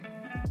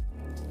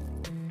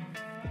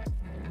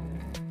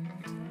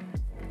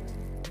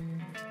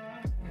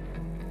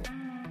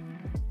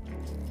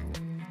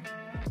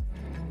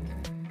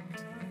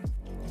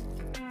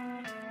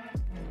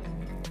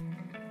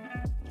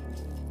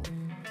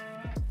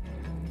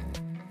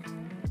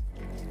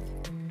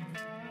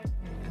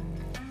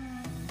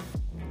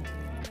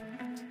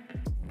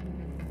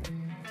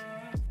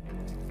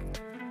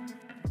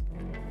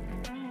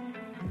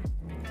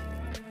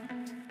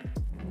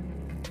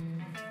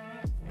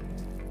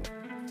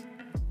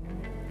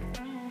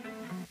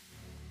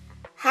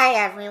Hi,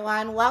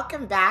 everyone.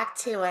 Welcome back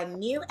to a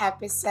new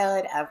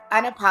episode of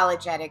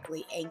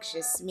Unapologetically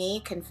Anxious Me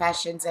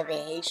Confessions of a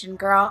Haitian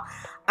Girl.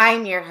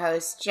 I'm your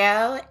host,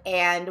 Joe,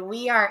 and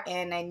we are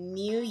in a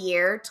new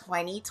year,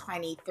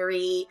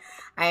 2023.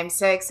 I am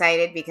so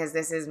excited because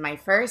this is my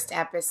first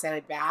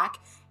episode back,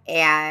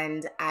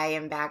 and I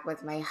am back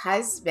with my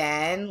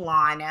husband,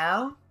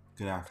 Lano.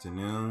 Good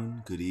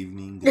afternoon, good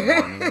evening, good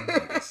morning, I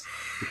guess,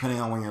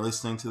 depending on when you're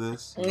listening to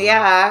this.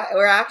 Yeah,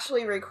 we're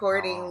actually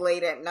recording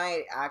late at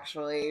night,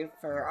 actually,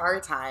 for our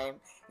time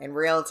in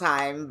real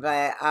time.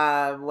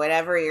 But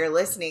whenever you're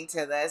listening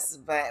to this,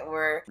 but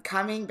we're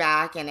coming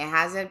back, and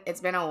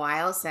it's been a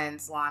while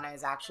since Lana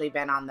has actually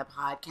been on the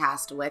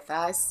podcast with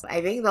us.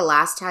 I think the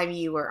last time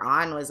you were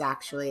on was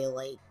actually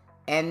like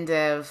end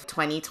of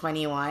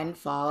 2021,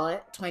 fall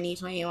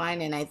 2021,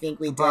 and I think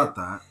we About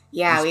did. that.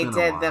 Yeah, It's we been a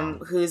did while.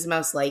 the Who's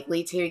Most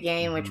Likely To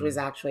game, which was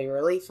Mhm. actually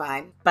really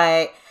fun.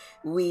 But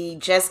we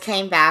just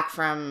came back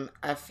from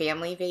a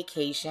family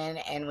vacation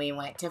and we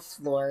went to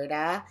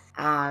Florida.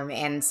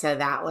 And so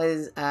that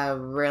was a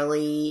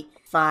really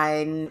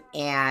fun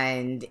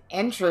and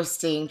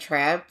interesting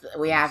trip.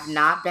 We have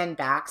not been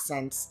back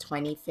since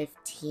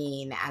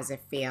 2015 as a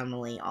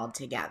family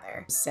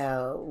altogether.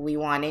 So we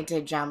wanted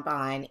to jump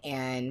on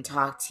and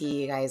talk to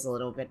you guys a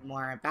little bit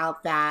more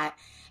about that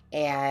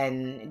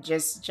and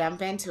just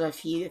jump into a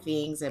few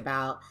things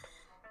about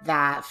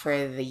that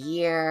for the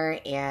year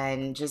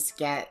and just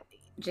get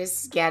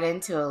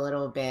into a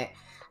little bit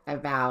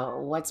about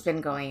what's been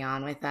going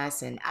on with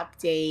us and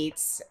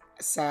updates.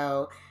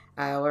 So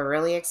we're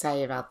really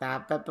excited about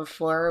that. But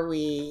before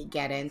we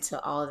get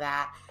into all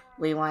that,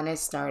 we want to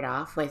start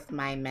off with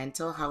my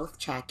mental health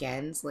check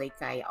ins,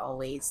 like I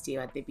always do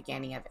at the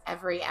beginning of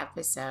every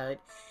episode.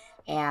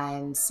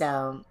 And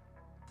so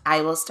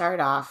I will start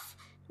off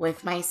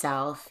with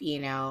myself.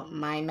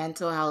 My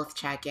mental health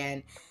check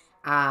in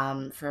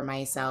for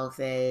myself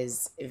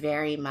is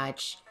very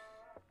much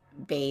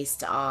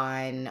based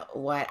on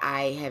what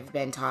I have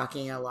been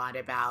talking a lot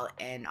about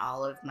in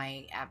all of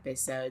my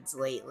episodes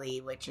lately,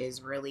 which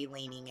is really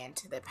leaning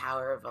into the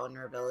power of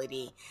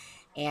vulnerability.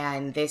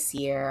 And this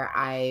year,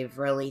 I've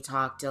really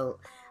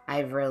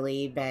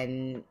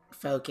been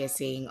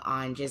focusing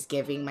on just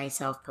giving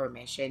myself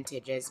permission to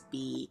just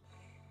be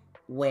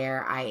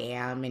where I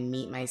am and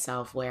meet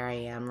myself where I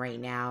am right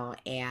now.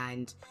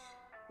 And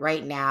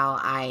right now,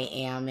 I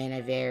am in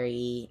a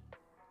very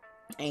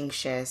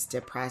anxious,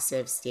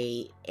 depressive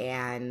state,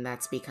 and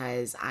that's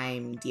because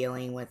I'm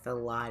dealing with a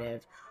lot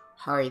of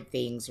hard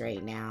things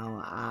right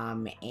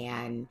now.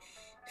 And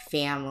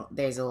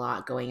there's a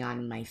lot going on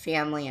in my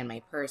family and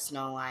my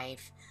personal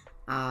life,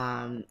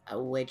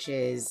 which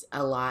is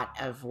a lot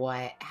of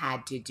what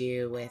had to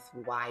do with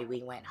why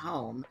we went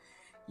home.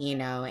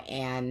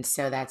 And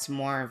so that's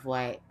more of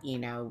what,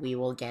 we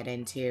will get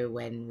into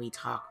when we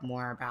talk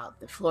more about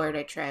the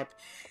Florida trip.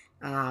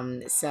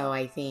 So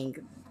I think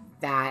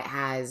that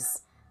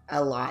has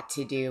a lot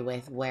to do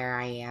with where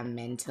I am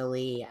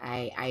mentally.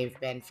 I've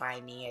been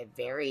finding it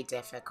very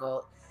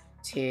difficult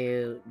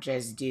to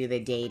just do the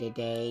day to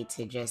day,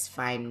 to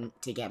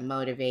get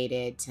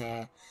motivated,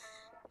 to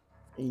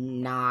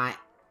not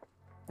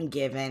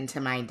give in to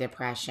my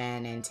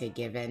depression and to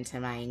give in to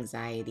my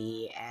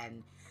anxiety.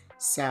 And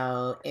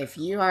so, if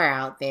you are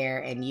out there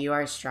and you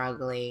are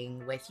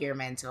struggling with your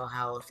mental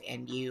health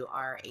and you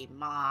are a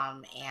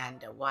mom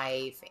and a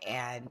wife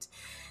and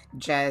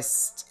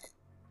just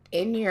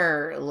in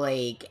your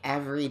like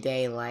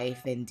everyday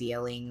life and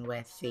dealing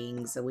with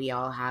things, we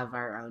all have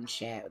our own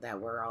shit that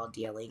we're all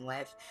dealing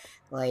with.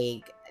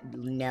 Like,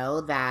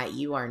 know that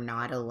you are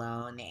not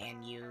alone,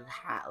 and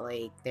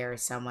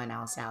there's someone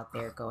else out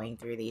there going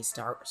through these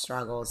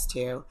struggles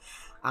too.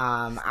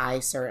 I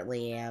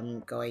certainly am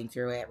going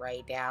through it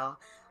right now.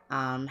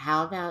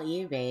 How about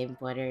you, babe?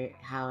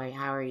 How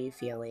are you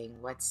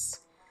feeling? What's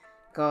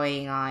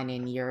going on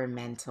in your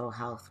mental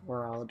health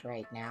world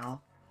right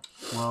now?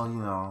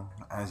 Well,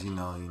 as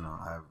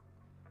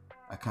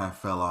I kind of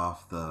fell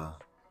off the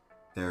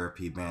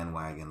therapy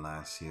bandwagon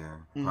last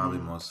year, probably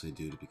Mm-hmm. mostly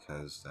due to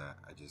because that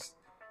I just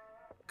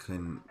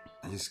couldn't.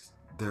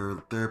 Their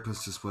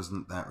therapist just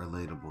wasn't that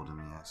relatable to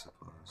me, I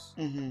suppose.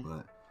 Mm-hmm.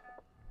 But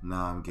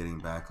now I'm getting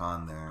back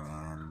on there,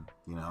 and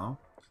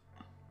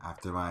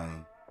after my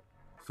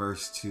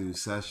first two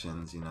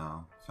sessions,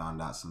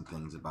 found out some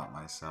things about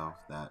myself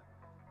that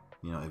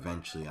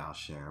eventually I'll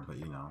share. But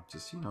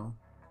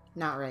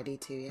Not ready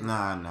to yet.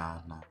 nah.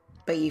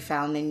 But you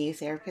found a new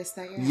therapist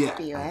that you're Yeah,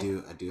 happy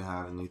with? I do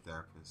have a new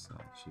therapist.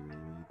 I actually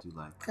really do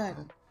like Good.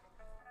 that.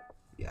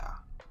 Yeah,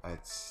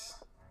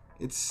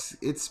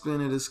 it's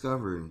been a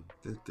discovery.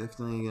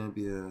 Definitely gonna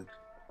be a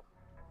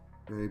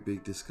very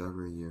big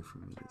discovery year for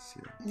me this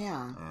year.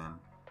 Yeah. And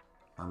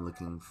I'm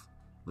looking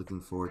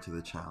forward to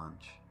the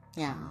challenge.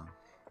 Yeah.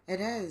 It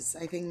is.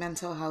 I think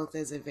mental health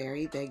is a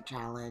very big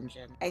challenge.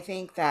 And I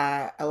think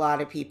that a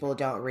lot of people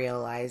don't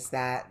realize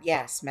that,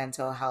 yes,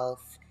 mental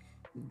health,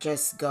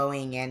 just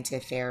going into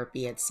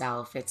therapy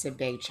itself, it's a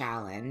big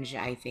challenge.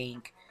 I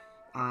think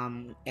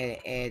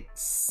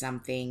it's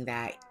something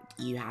that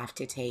you have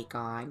to take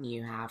on.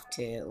 You have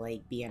to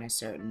like be in a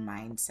certain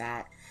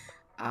mindset.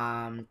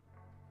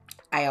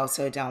 I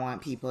also don't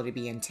want people to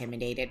be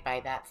intimidated by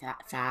that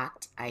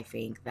fact. I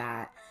think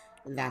that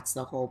that's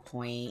the whole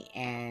point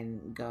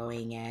in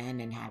going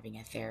in and having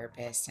a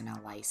therapist and a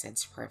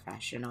licensed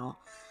professional.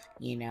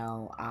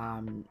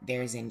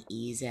 There's an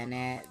ease in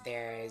it,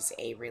 there's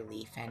a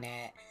relief in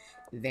it,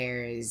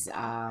 there's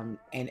an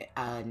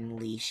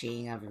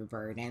unleashing of a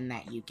burden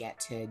that you get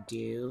to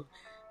do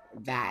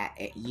that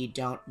you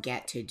don't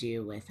get to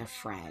do with a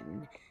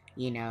friend.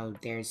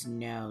 There's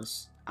no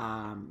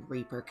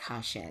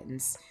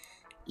repercussions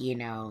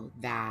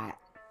that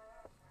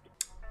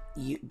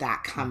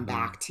come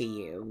back to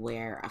you,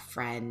 where a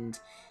friend,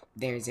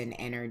 there's an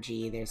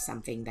energy, there's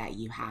something that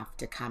you have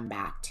to come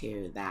back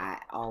to,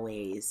 that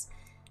always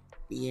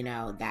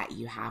that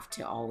you have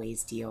to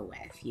always deal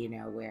with,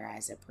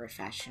 whereas a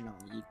professional,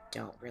 you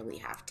don't really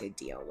have to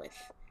deal with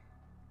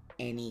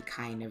any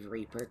kind of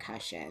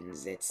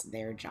repercussions. It's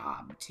their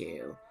job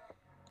to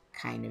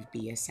kind of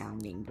be a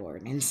sounding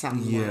board in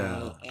some way,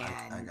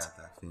 and I got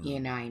that feeling. you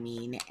know what I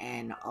mean,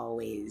 and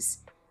always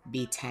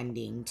be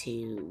tending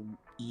to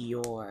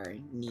your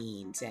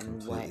needs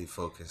and completely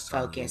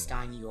focused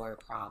on your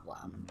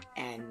problem.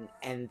 And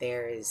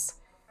there's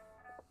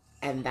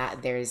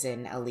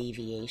an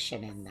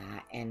alleviation in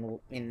that, and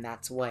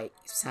that's what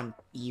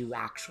you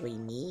actually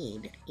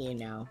need,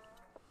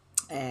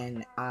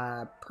 in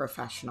a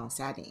professional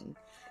setting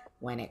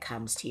when it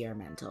comes to your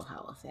mental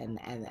health. And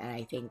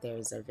I think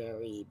there's a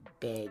very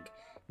big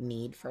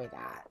need for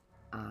that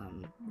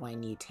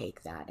when you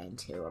take that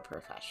into a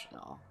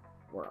professional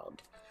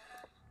world.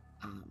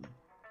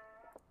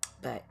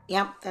 But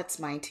yep, that's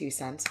my 2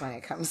 cents when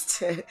it comes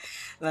to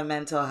the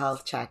mental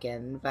health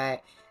check-in.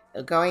 But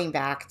going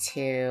back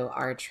to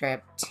our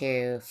trip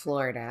to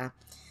Florida,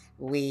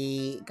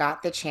 we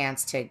got the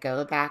chance to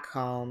go back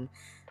home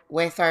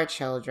with our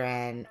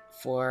children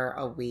for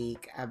a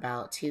week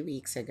about 2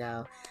 weeks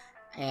ago.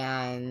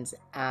 And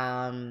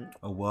a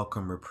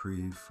welcome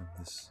reprieve from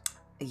this.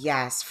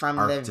 Yes, from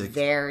Arctic the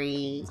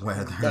very,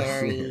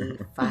 very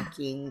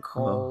fucking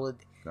cold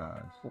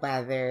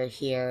weather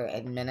here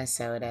in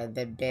Minnesota,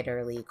 the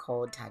bitterly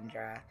cold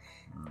tundra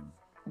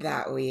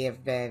that we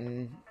have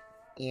been,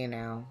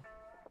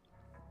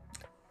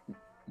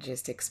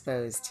 just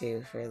exposed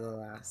to for the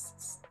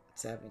last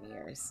 7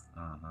 years.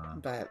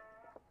 But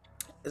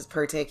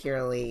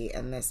particularly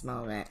in this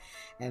moment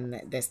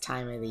and this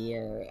time of the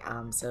year,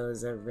 so it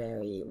was a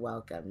very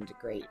welcomed,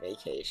 great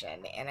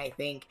vacation. And I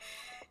think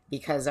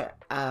because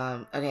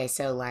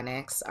so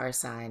Lennox, our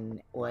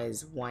son,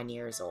 was 1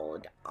 year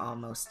old,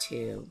 almost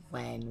 2,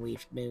 when we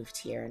moved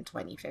here in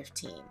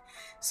 2015.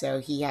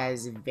 So he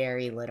has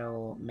very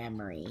little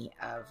memory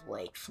of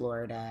like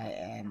Florida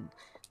and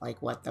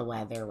like what the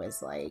weather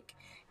was like.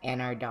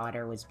 And our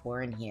daughter was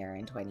born here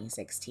in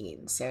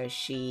 2016, so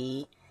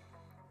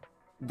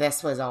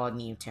this was all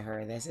new to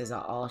her. This is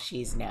all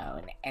she's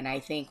known. And I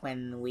think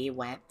when we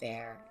went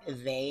there,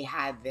 they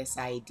had this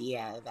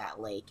idea that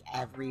like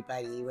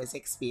everybody was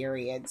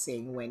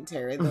experiencing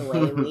winter the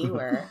way we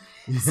were.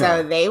 Yeah.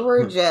 So they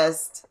were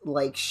just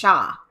like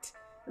shocked.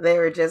 They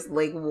were just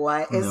like,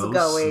 what is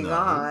going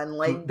on?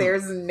 Like,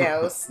 there's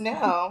no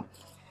snow.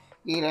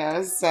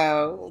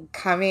 So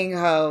coming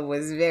home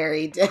was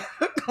very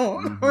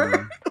difficult.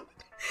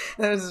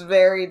 It was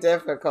very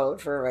difficult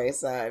for my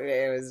son.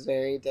 It was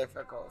very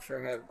difficult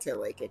for him to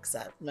like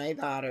accept. My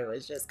daughter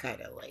was just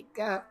kind of like,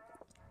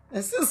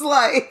 this is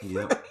life.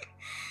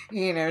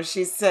 Yep.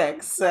 She's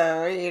 6,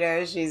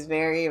 so she's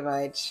very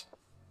much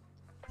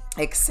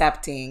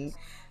accepting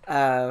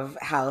of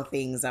how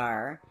things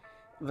are.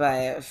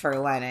 But for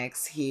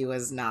Lennox, he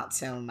was not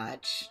so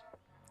much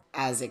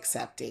as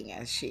accepting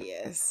as she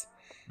is.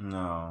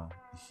 No,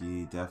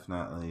 he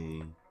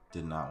definitely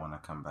did not want to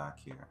come back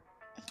here.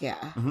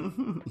 Yeah.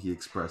 He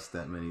expressed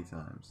that many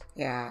times.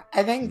 Yeah.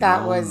 I think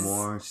that was... No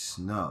more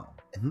snow.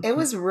 It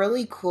was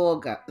really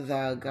cool,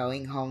 though,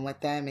 going home with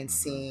them and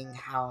seeing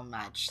how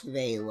much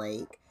they,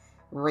 like,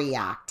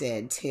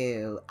 reacted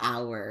to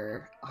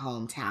our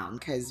hometown.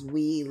 Because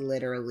we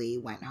literally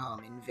went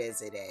home and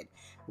visited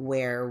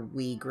where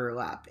we grew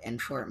up in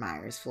Fort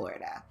Myers,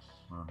 Florida.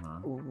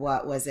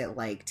 What was it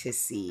like to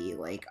see,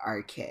 like,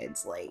 our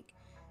kids, like,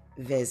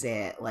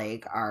 visit,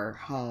 like, our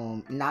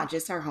home, not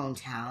just our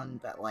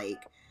hometown, but,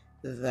 like,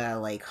 the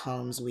like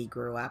homes we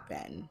grew up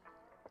in.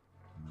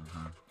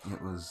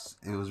 It was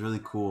really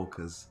cool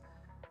because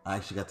I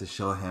actually got to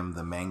show him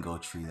the mango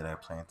tree that I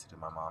planted in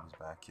my mom's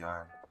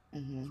backyard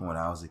from when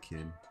I was a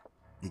kid.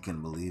 He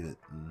couldn't believe it.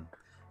 And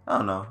I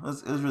don't know. It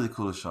was really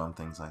cool to show him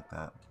things like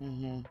that.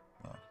 Yeah.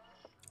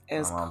 It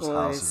was my mom's cool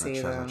house to is see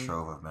a treasure them.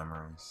 trove of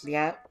memories.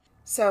 Yep.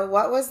 So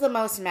what was the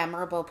most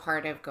memorable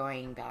part of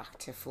going back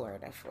to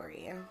Florida for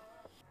you?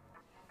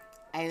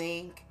 I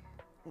think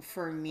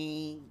for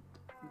me,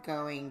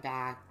 going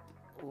back,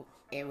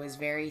 it was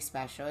very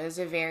special. It was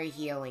a very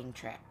healing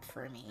trip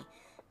for me,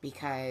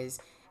 because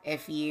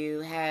if you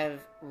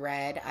have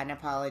read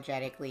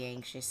Unapologetically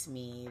Anxious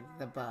Me,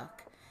 the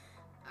book,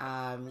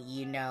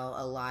 you know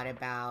a lot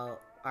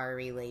about our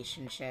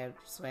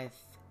relationships with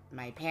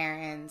my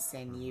parents,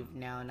 and you've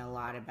known a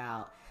lot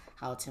about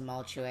how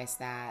tumultuous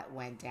that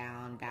went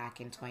down back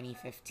in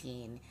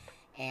 2015.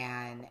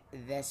 And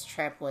this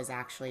trip was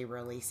actually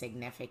really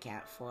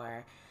significant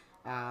for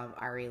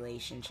our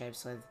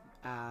relationships with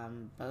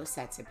both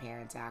sets of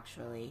parents,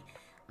 actually,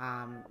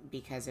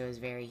 because it was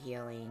very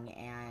healing,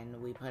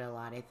 and we put a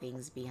lot of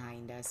things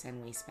behind us,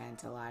 and we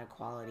spent a lot of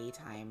quality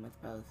time with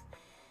both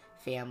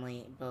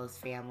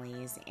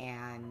families,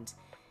 and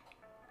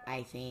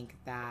I think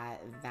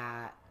that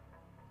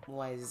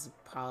was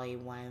probably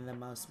one of the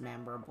most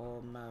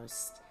memorable,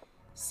 most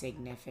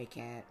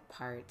significant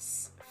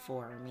parts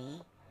for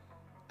me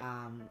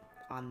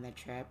on the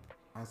trip.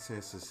 I'd say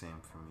it's the same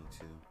for me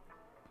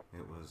too.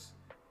 It was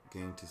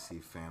getting to see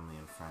family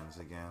and friends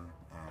again,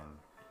 and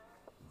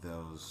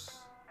those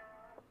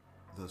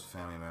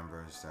family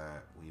members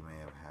that we may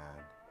have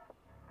had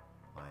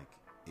like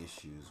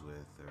issues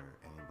with, or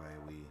anybody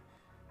we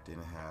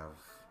didn't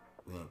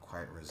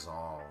quite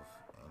resolve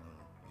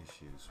any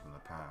issues from the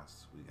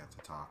past. We got to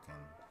talk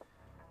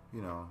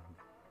and,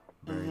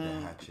 bury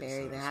the hatchet.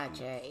 Bury the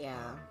hatchet,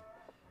 yeah.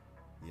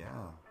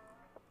 Yeah.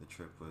 The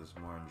trip was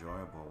more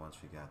enjoyable once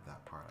we got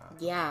that part out.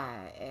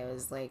 Yeah, it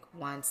was like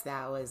once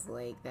that was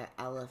like the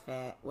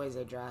elephant was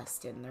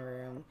addressed in the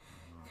room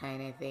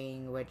kind of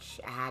thing, which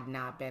had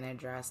not been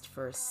addressed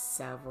for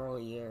several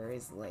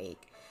years.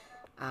 Like,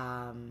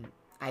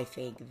 I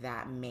think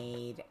that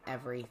made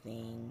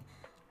everything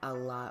a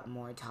lot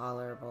more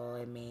tolerable.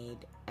 It made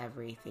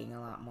everything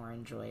a lot more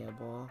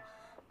enjoyable.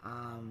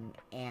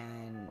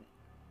 And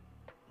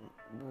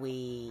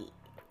we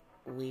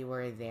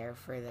were there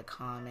for the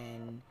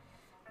common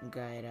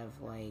good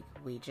of like,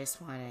 we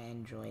just want to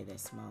enjoy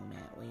this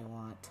moment. We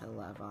want to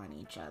love on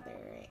each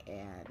other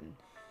and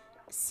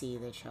see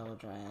the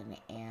children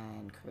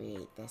and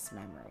create this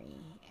memory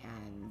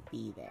and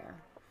be there.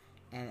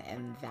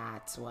 And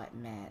that's what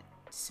meant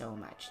so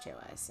much to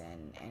us,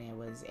 and it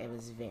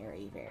was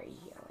very, very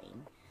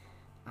healing.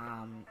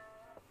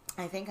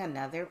 I think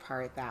another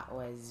part that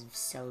was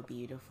so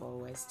beautiful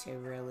was to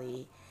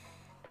really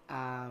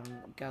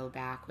go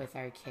back with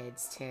our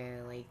kids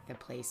to like the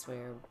place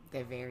where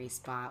the very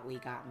spot we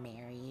got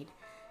married,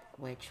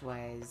 which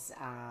was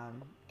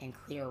in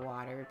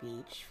Clearwater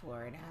Beach,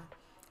 Florida.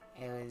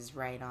 It was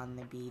right on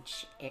the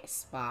beach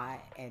spot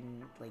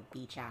and like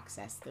Beach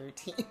Access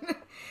 13,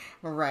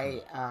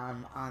 right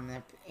on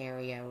the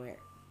area where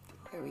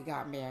we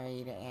got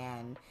married,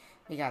 and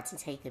we got to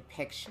take a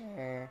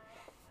picture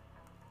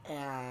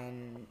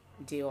and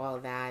do all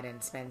that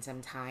and spend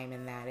some time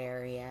in that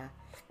area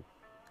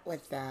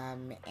with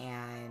them,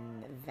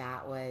 and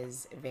that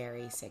was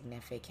very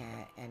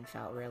significant and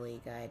felt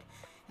really good.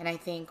 And I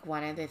think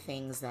one of the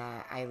things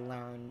that I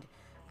learned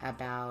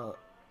about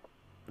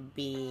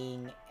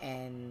being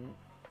in,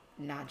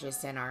 not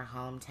just in our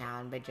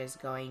hometown, but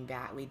just going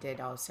back, we did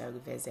also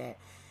visit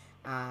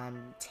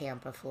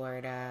Tampa,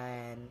 Florida,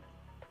 and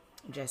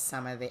just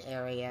some of the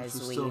areas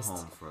which is still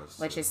home for us,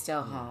 which is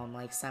still home,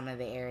 like some of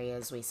the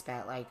areas we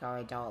spent like our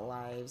adult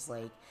lives.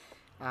 Like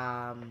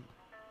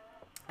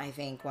I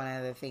think one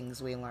of the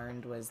things we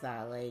learned was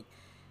that like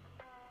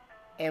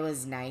it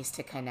was nice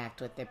to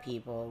connect with the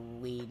people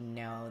we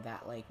know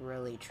that like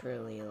really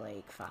truly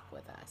like fuck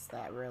with us,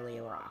 that really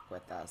rock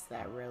with us,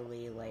 that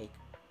really like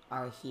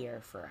are here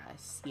for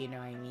us, you know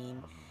what I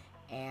mean?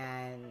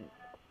 And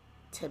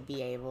to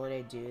be able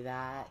to do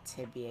that,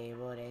 to be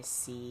able to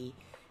see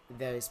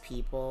those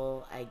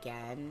people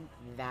again,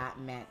 that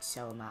meant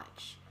so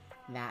much.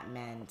 That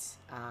meant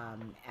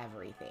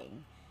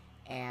everything.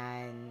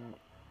 And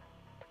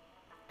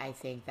I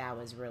think that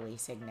was really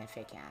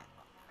significant.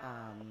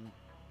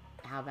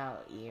 How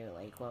about you?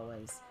 Like, what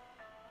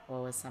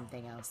was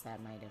something else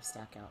that might have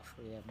stuck out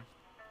for you?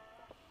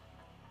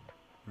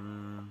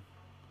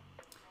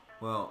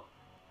 Well,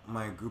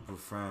 my group of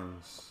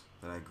friends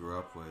that I grew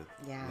up with,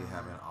 we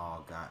haven't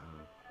all gotten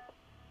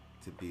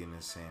to be in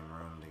the same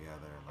room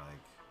together,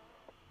 like,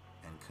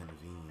 and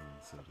convene,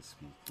 so to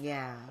speak.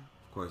 Yeah.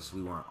 Of course,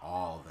 we weren't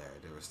all there.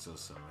 There were still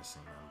some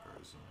missing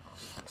members,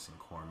 missing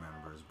core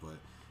members, but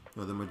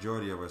the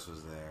majority of us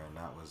was there, and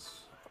that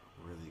was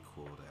really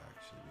cool to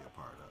actually be a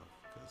part of,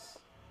 because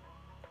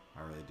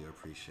I really do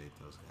appreciate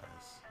those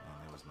guys,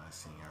 and it was nice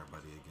seeing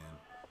everybody again.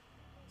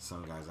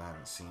 Some guys I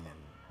haven't seen in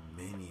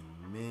many,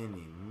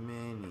 many,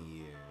 many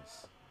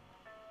years.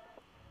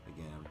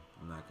 Again,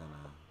 I'm not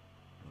gonna,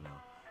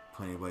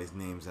 put anybody's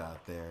names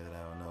out there that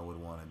I don't know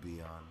would want to be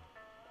on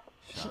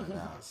shout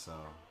out. So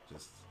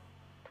just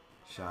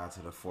shout out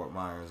to the Fort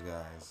Myers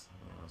guys.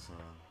 You know what I'm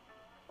saying?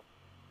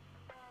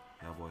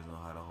 Y'all boys know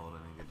how to hold a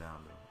nigga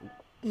down though.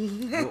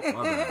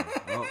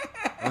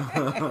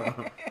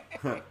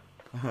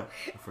 I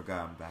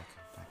forgot I'm back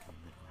in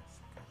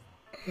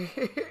the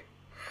Midwest.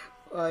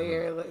 Well,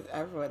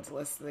 everyone's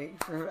listening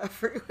from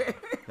everywhere.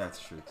 That's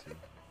true too.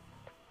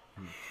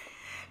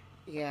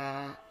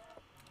 Yeah.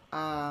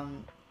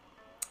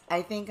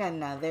 I think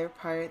another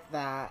part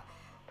that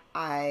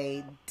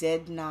I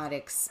did not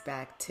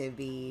expect to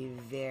be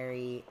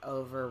very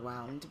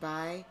overwhelmed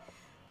by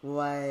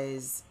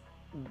was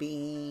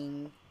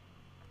being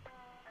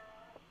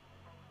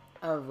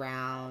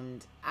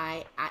around,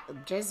 I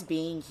just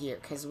being here,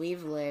 because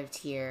we've lived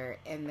here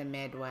in the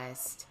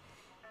Midwest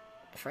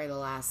for the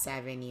last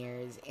 7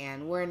 years,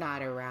 and we're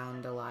not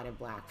around a lot of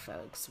black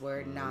folks.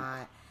 We're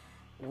not.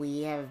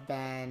 We have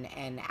been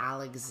in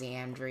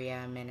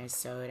Alexandria,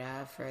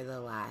 Minnesota for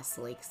the last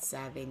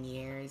 7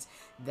 years.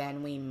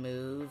 Then we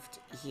moved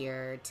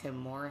here to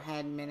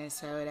Moorhead,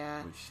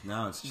 Minnesota. Which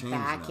now it's changed.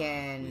 Back now.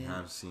 in, we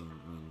have seen.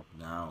 I mean,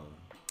 now.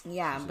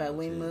 Yeah, but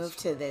we moved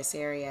to this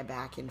area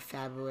back in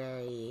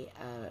February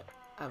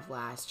of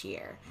last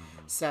year.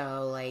 Mm-hmm.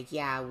 So,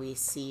 we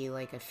see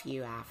a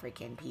few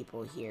African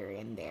people here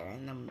and there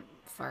in the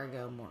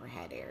Fargo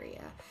Moorhead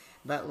area.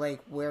 But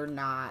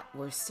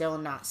we're still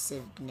not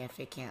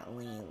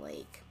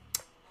significantly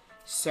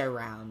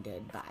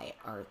surrounded by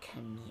our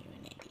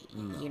community.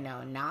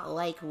 No. Not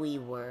like we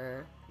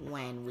were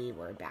when we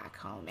were back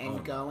home.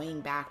 And going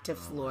back to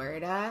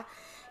Florida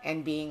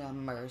and being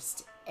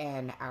immersed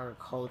in our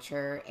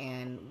culture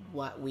and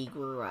what we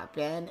grew up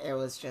in, it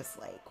was just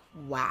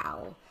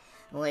wow.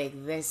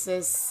 This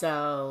is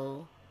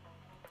so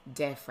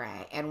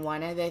different. And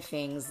one of the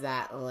things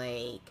that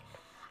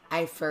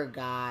I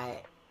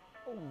forgot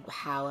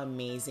how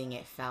amazing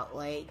it felt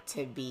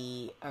to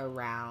be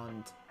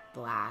around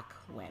black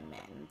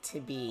women,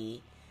 to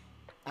be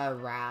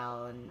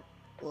around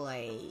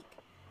black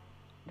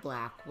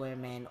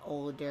women,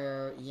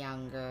 older,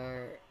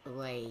 younger,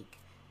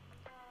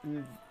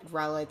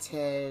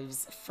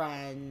 relatives,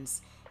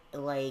 friends.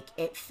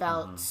 It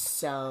felt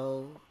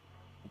so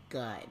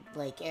good.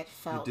 It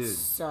felt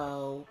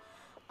so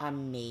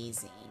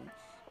amazing.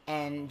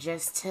 And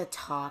just to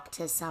talk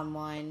to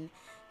someone,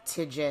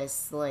 to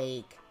just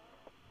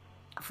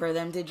for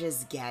them to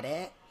just get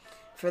it,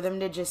 for them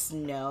to just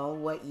know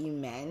what you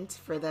meant,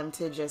 for them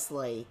to just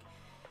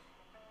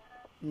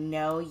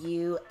know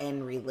you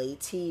and relate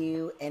to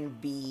you and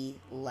be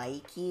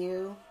like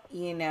you,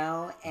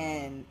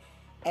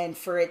 and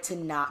for it to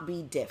not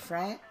be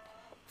different,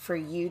 for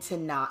you to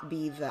not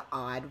be the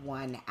odd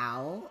one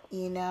out,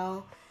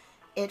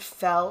 it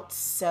felt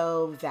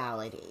so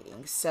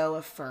validating, so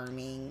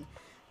affirming.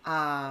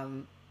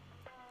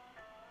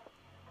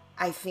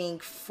 I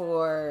think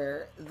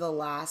for the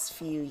last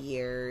few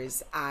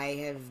years,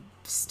 I have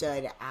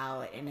stood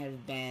out and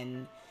have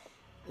been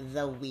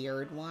the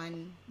weird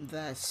one,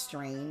 the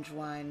strange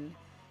one,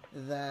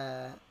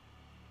 the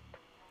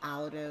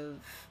out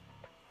of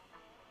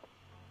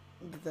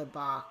the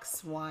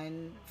box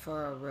one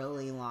for a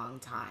really long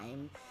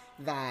time.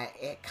 That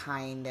it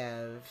kind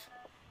of,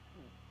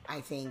 I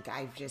think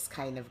I've just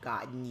kind of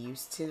gotten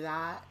used to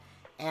that.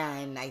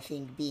 And I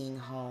think being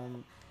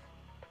home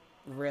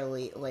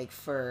really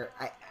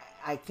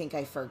I think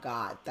I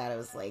forgot that it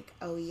was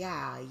oh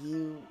yeah,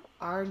 you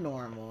are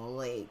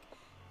normal,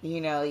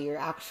 you're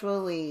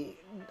actually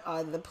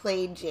on the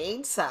plain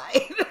Jane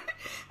side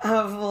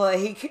of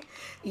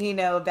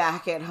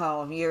back at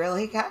home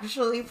you're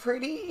actually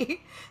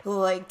pretty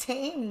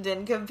tamed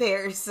in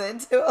comparison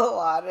to a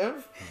lot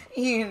of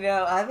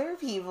other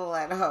people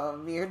at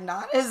home. You're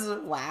not as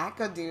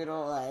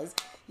wackadoodle as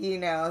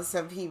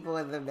some people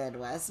in the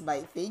Midwest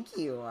might think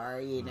you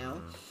are.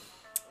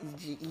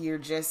 You're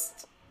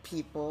just,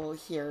 people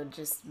here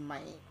just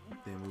might...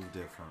 They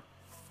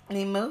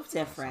move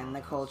different.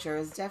 The culture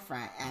is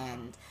different.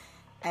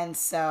 And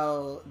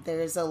so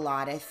there's a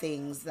lot of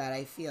things that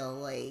I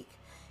feel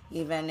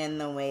even in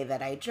the way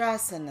that I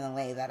dress and the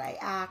way that I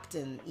act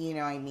and,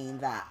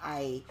 that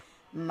I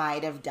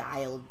might have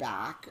dialed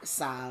back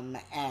some.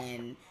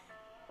 And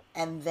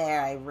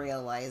there I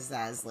realized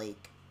as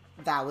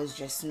that was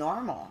just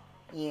normal.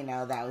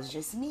 That was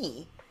just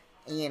me.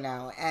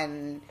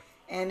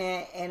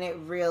 And it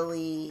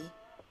really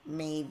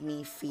made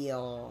me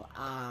feel,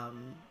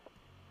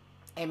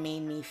 it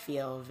made me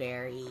feel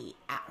very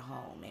at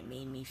home. It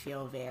made me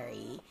feel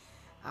very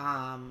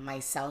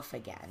myself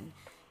again.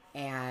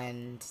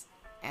 And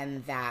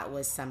that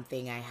was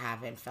something I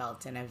haven't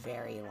felt in a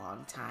very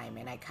long time.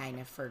 And I kind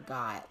of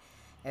forgot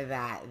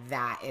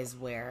that is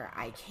where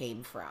I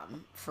came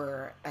from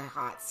for a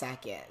hot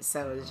second.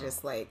 So it was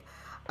just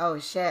oh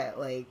shit,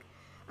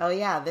 oh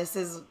yeah, this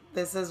is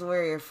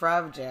where you're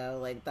from,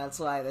 Joe. That's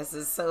why this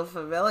is so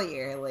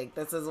familiar.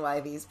 This is why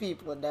these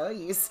people know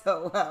you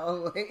so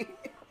well.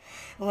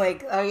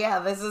 Oh yeah,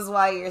 this is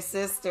why your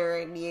sister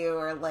and you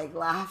are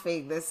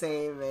laughing the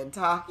same and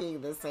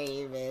talking the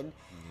same and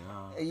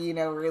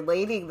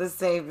relating the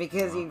same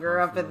because you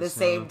grew up in the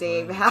same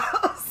damn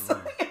house.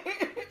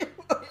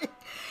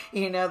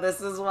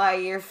 This is why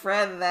your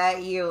friend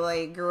that you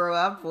grew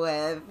up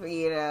with,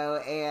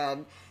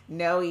 and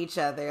know each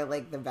other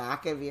the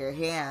back of your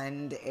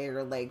hand,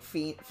 or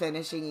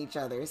finishing each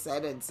other's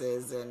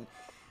sentences and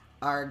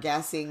are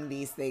guessing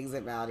these things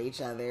about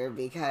each other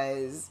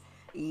because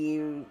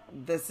you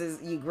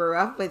grew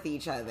up with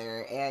each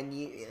other, and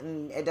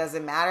it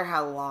doesn't matter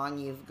how long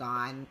you've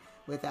gone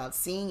without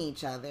seeing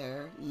each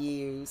other,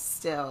 you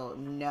still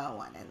know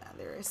one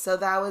another. So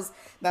that was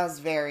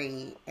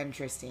very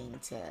interesting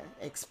to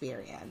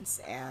experience,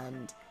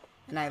 and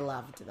I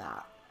loved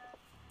that.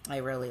 I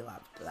really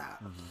loved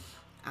that.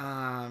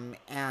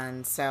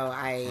 And so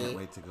I can't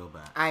wait to go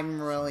back.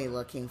 I'm really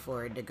looking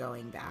forward to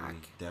going back.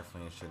 We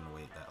definitely shouldn't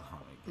wait that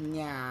long.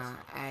 Yeah,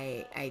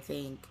 I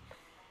think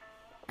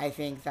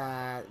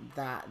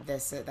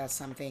that's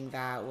something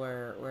that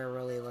we're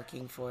really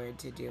looking forward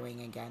to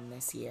doing again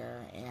this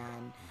year.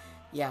 And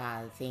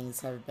yeah,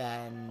 things have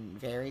been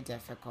very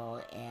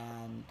difficult,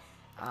 and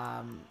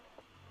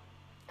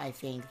I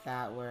think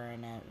that we're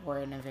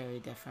in a very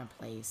different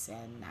place,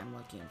 and I'm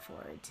looking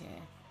forward to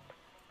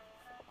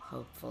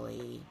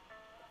hopefully,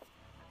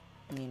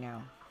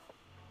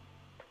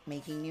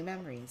 making new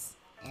memories.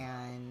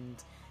 And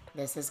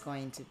this is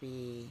going to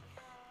be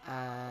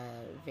a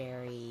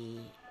very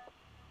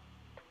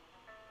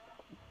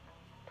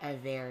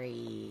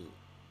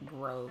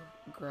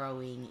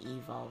growing,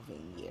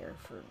 evolving year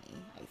for me,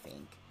 I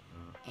think.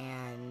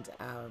 And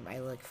I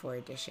look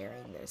forward to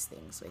sharing those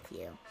things with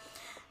you.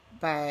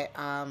 But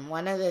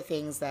one of the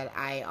things that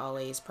I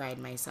always pride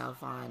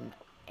myself on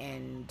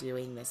in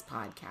doing this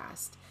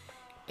podcast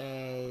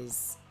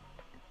is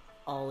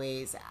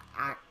always,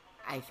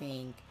 I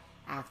think,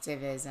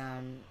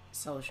 activism,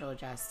 social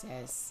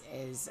justice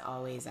is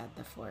always at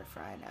the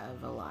forefront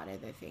of a lot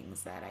of the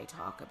things that I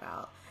talk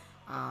about.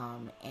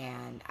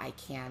 And I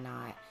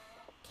cannot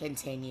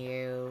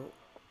continue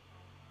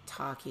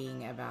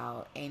talking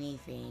about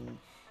anything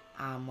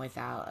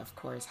without, of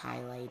course,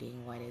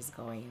 highlighting what is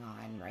going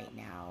on right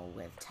now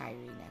with Tyre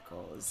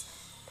Nichols.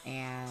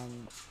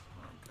 And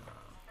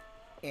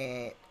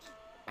I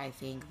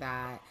think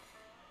that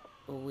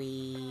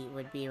we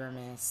would be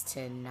remiss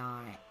to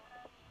not,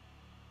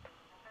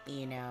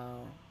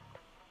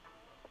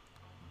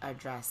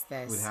 address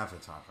this. We'd have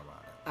to talk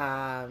about it.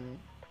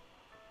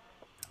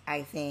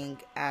 I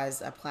think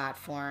as a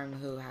platform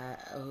who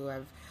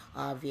have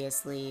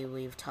obviously,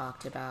 we've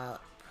talked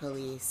about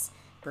police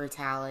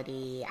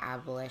brutality,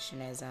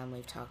 abolitionism,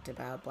 we've talked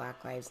about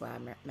Black Lives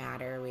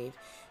Matter, we've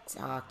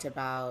talked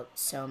about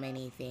so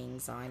many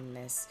things on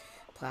this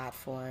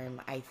platform.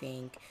 I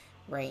think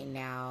right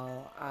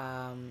now,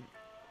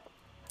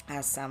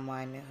 as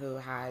someone who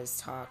has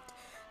talked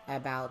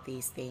about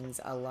these things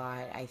a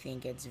lot, I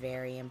think it's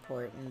very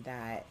important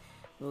that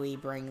we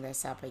bring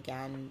this up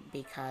again,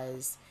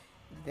 because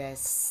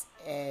this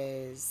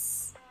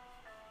is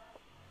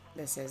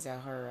a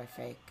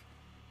horrific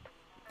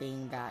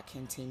thing that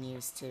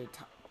continues to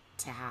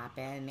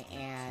happen,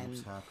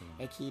 and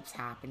it keeps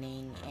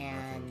happening, and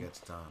nothing gets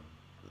done.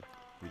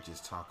 We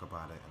just talk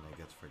about it and it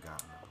gets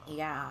forgotten about.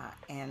 Yeah,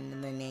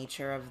 and the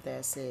nature of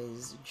this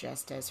is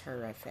just as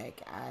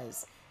horrific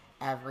as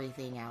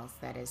everything else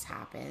that has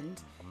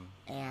happened.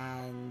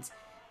 And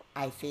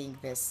I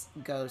think this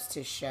goes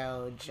to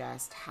show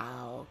just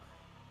how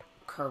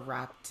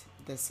corrupt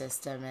the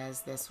system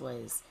is. This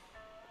was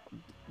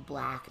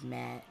black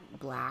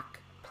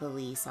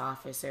police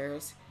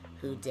officers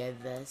who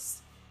did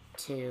this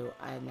to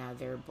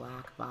another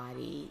black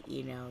body.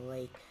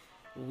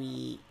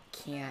 We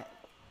can't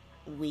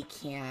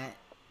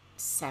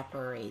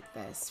separate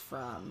this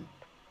from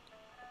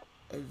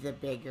the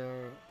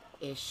bigger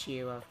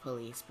issue of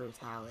police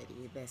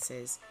brutality. This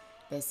is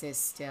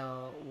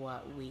still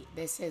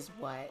this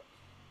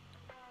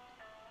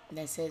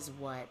is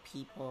what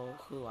people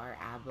who are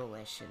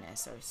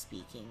abolitionists are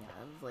speaking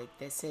of.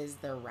 This is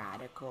the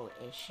radical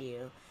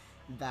issue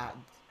that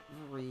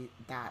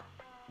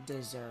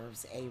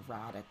deserves a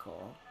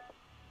radical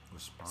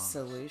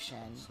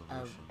solution.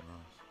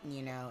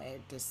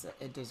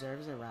 It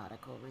deserves a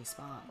radical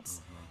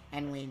response.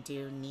 And we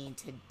do need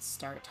to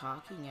start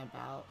talking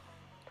about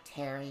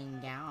tearing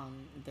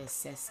down the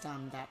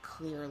system that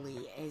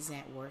clearly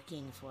isn't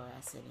working for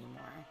us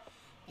anymore.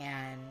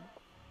 And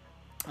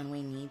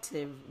we need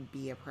to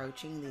be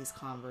approaching these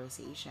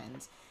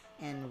conversations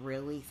and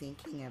really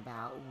thinking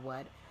about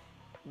what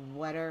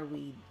are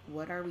we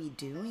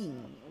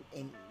doing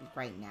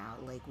right now?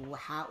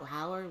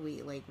 How are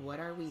we, what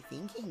are we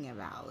thinking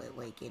about it?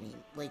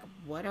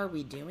 What are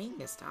we doing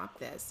to stop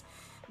this?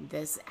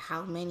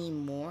 How many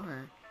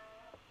more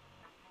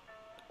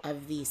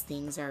of these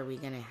things are we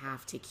gonna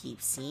have to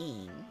keep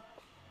seeing?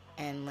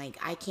 And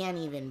I can't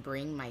even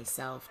bring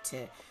myself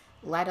to,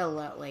 let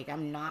alone I've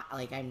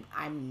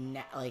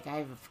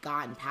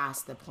gotten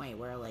past the point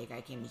where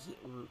I can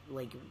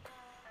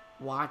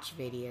watch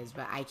videos,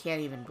 but I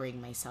can't even bring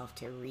myself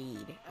to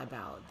read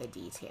about the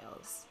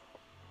details.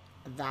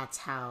 That's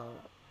how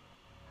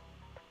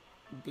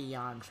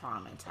beyond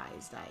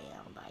traumatized I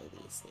am by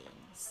these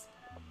things.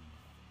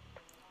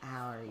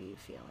 How are you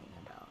feeling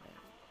about it?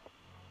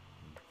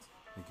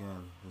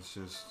 Again, it's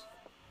just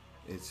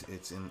it's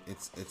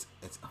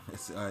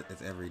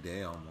every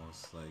day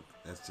almost.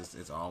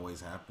 It's always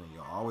happening.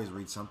 You'll always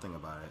read something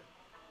about it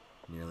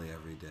nearly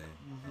every day.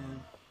 And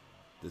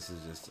this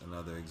is just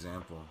another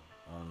example.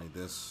 Only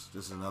this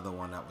is another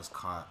one that was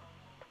caught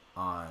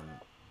on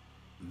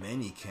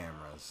many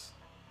cameras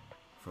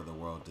for the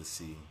world to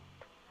see.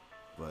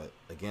 But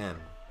again,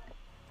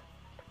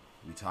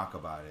 we talk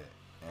about it,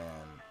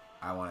 and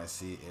I want to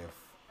see if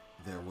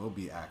there will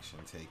be action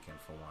taken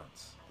for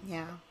once.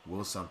 Yeah.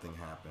 Will something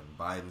happen?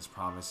 Biden's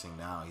promising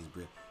now. He's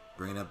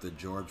bringing up the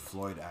George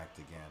Floyd Act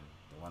again,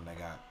 the one that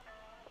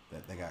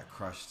got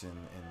crushed in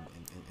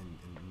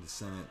the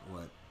Senate.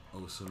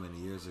 So many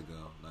years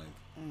ago.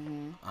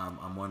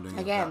 I'm wondering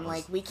again,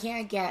 we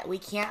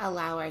can't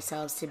allow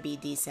ourselves to be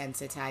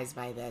desensitized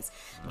by this.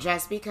 No.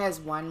 Just because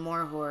one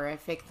more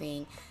horrific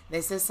thing,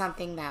 this is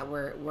something that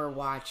we're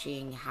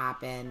watching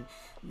happen.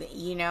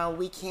 You know,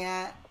 we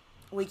can't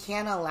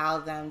allow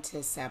them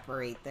to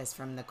separate this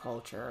from the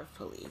culture of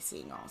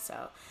policing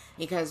also,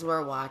 because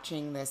we're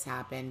watching this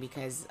happen.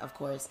 Because of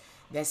course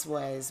this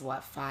was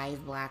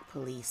 5 black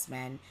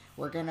policemen.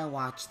 We're gonna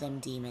watch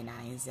them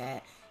demonize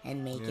it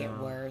and make it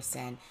worse.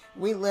 And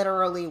we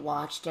literally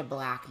watched a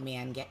black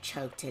man get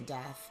choked to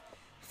death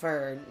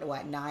for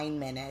 9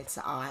 minutes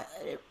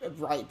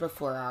right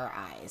before our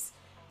eyes,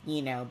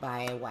 you know,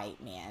 by a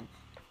white man.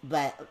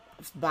 But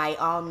by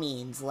all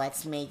means,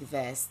 let's make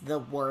this the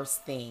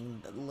worst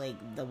thing. Like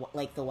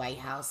the White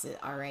House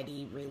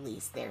already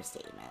released their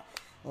statement.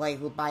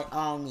 Like, by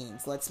all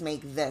means, let's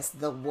make this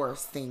the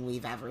worst thing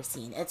we've ever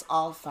seen. It's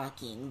all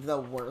fucking the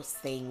worst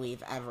thing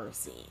we've ever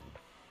seen.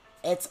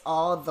 It's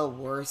all the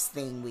worst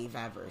thing we've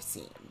ever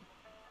seen.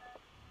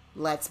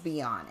 Let's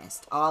be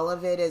honest. All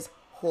of it is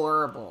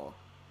horrible.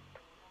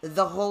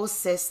 The whole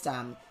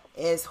system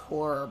is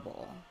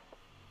horrible.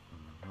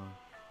 Mm-hmm.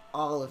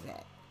 All of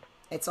it.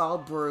 It's all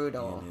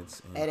brutal.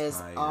 It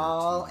is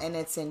all in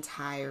its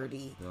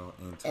entirety.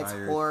 It's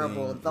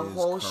horrible. The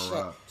whole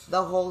corrupt.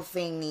 The whole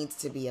thing needs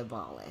to be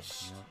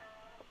abolished. Yep.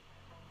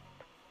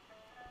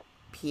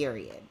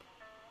 Period.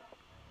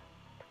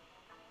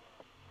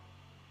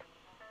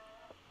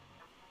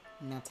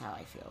 And that's how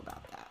I feel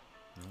about that.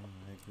 No,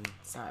 I agree.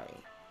 Sorry.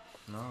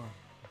 No.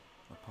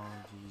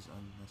 Apologies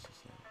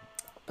unnecessary.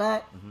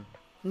 But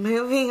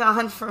moving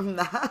on from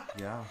that.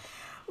 Yeah.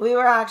 We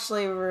were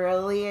actually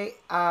really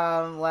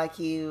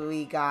lucky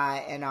we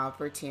got an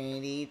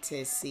opportunity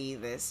to see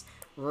this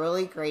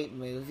really great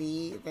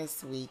movie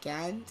this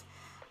weekend.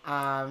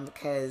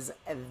 Because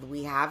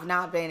we have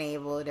not been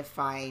able to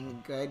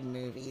find good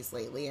movies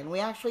lately. And we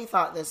actually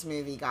thought this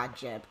movie got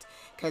gypped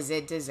because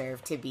it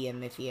deserved to be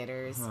in the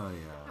theaters. Oh,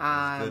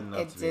 yeah.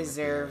 It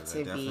deserved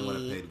to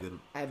be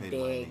a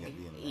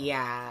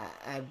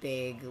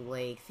big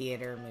like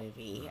theater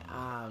movie.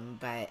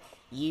 But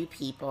You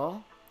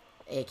People,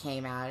 it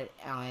came out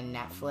on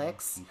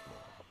Netflix.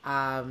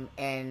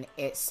 And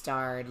it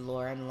starred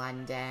Lauren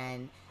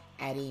London,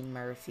 Eddie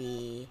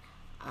Murphy,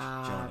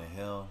 Jonah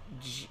Hill.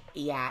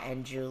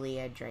 And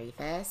Julia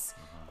Dreyfus.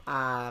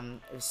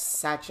 It was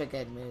such a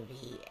good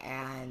movie,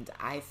 and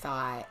I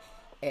thought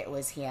it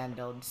was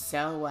handled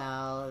so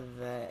well.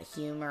 The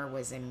humor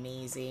was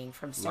amazing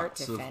from start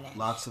to finish.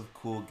 Lots of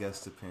cool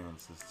guest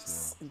appearances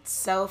too. It's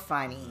so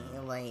funny.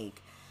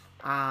 Like,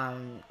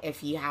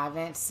 if you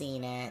haven't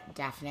seen it,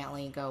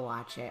 definitely go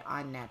watch it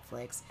on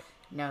Netflix.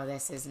 No,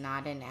 this is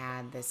not an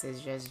ad. This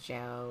is just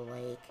Joe,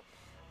 like,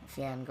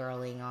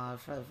 fangirling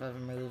off of a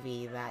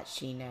movie that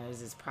she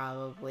knows is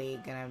probably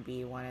gonna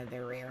be one of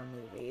the rare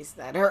movies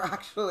that are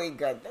actually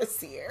good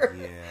this year.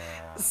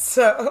 Yeah.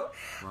 So,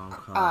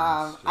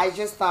 I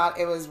just thought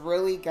it was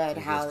really good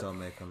how. Just don't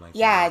make them like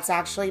it's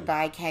actually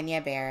by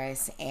Kenya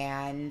Barris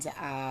and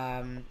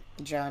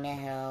Jonah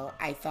Hill.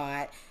 I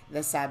thought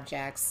the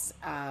subjects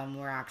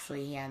were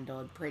actually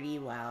handled pretty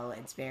well.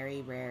 It's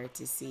very rare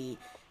to see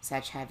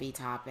such heavy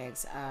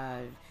topics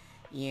of,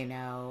 you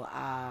know,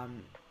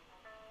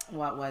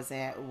 what was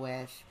it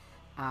with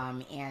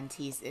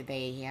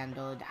they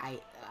handled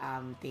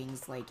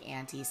things like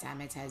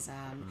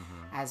anti-Semitism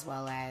as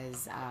well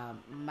as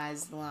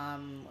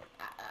Muslim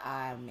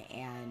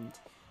and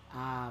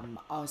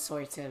all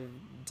sorts of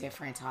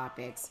different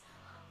topics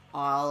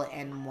all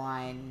in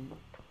one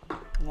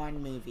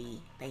movie.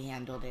 They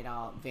handled it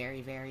all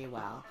very, very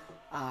well,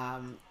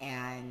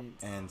 and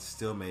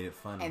still made it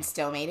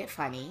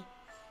funny.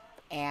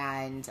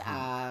 And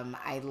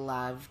I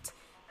loved.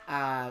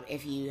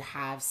 If you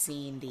have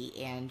seen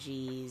the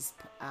Angie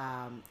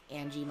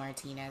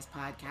Martinez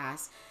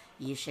podcast,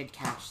 you should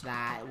catch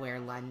that, where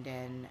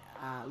Lauren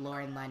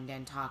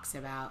London talks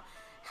about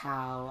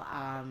how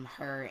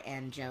her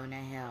and Jonah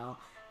Hill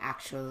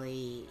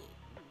actually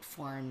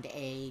formed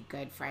a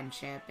good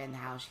friendship and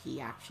how he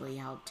actually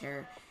helped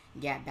her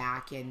get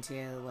back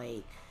into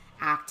like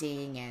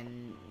acting,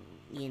 and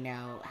you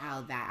know how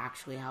that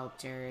actually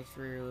helped her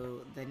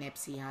through the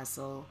Nipsey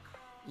Hussle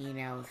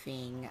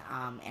thing,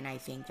 and I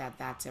think that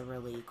that's a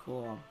really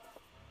cool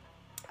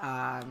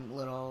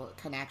little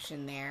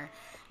connection there,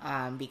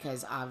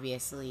 because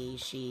obviously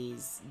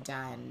she's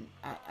done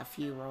a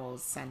few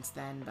roles since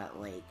then, but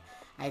like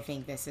I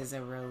think this is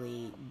a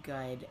really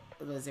good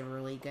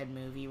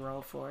movie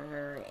role for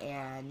her,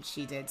 and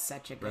she did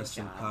such a good Rest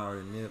job. in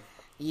power, Nip.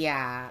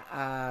 Yeah,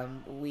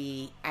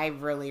 I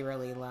really,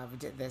 really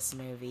loved this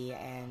movie,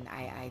 and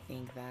I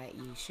think that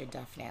you should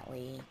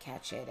definitely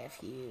catch it if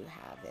you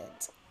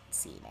haven't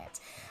seen it.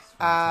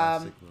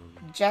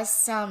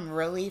 Just some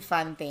really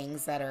fun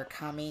things that are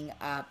coming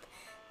up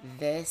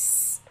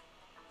this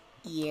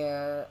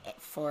year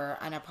for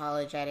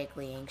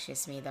Unapologetically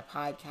Anxious Me, the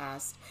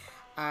podcast,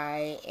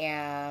 I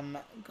am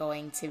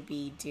going to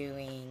be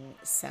doing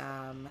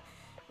some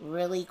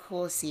really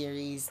cool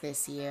series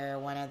this year.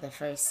 One of the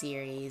first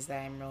series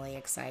that I'm really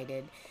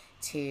excited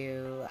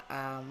to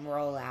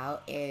roll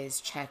out is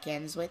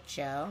Check-ins with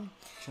Joe.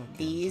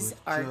 These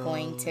are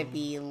going to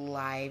be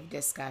live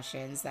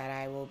discussions that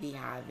I will be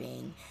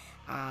having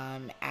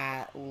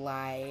at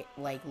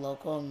like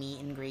local meet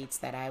and greets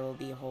that I will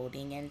be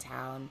holding in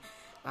town.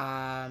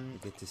 You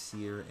get to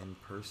see her in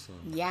person.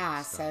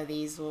 Yeah, so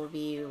these will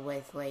be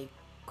with like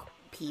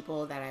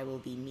people that I will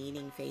be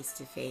meeting face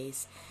to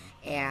face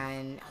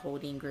and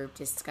holding group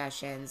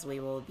discussions. We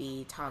will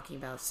be talking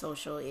about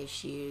social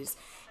issues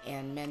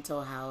and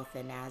mental health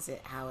and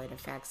how it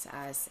affects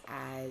us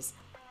as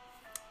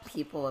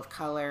people of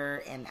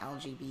color and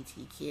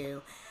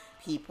LGBTQ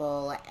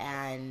people,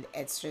 and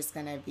it's just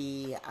going to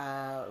be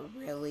a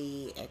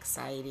really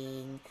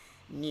exciting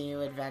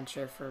new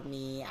adventure for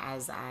me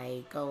as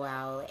I go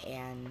out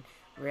and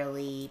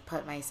really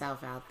put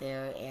myself out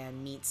there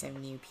and meet some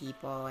new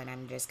people, and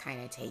I'm just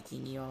kind of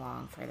taking you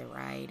along for the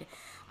ride.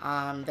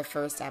 The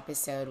first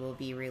episode will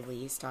be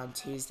released on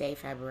Tuesday,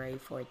 February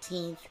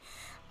 14th.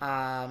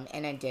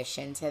 In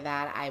addition to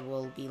that, I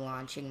will be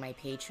launching my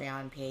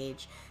Patreon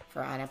page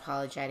for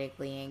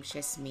Unapologetically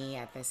Anxious Me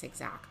at this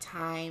exact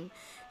time.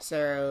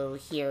 So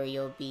here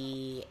you'll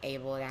be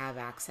able to have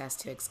access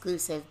to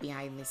exclusive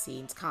behind the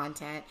scenes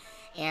content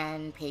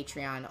and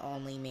Patreon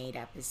only made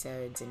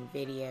episodes and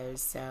videos.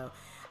 So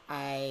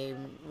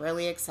I'm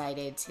really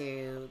excited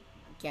to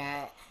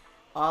get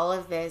all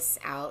of this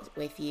out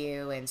with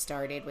you and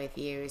started with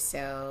you.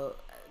 So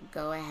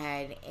go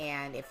ahead,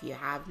 and if you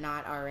have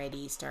not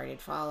already started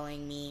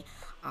following me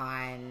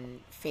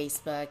on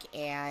Facebook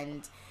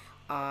and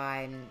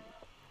on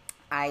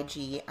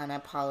IG,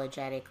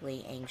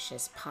 Unapologetically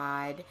Anxious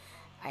Pod,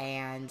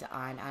 and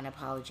on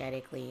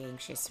Unapologetically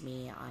Anxious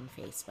Me on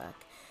Facebook.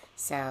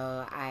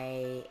 So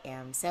I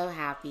am so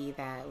happy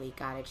that we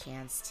got a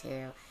chance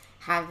to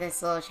have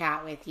this little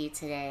chat with you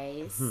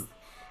today.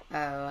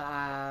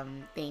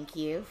 Thank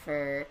you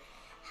for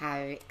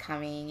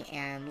coming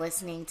and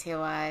listening to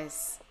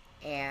us.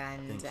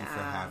 And thank you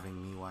for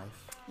having me,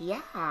 wife.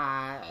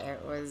 Yeah,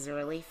 it was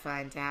really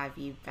fun to have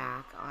you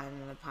back on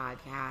the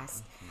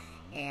podcast.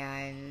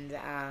 And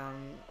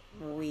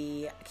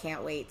we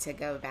can't wait to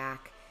go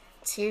back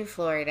to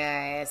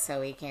Florida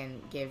so we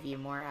can give you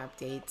more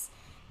updates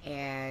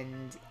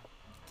and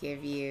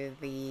give you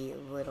the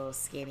little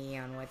skinny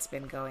on what's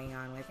been going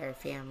on with our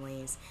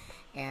families.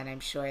 And I'm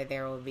sure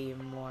there will be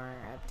more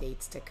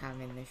updates to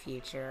come in the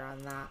future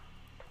on that.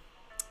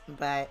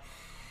 But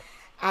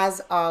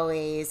as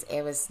always,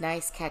 it was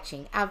nice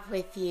catching up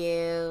with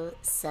you.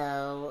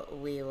 So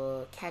we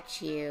will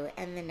catch you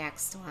in the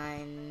next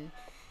one.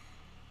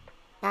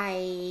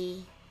 Bye.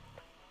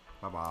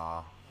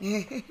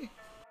 Bye-bye.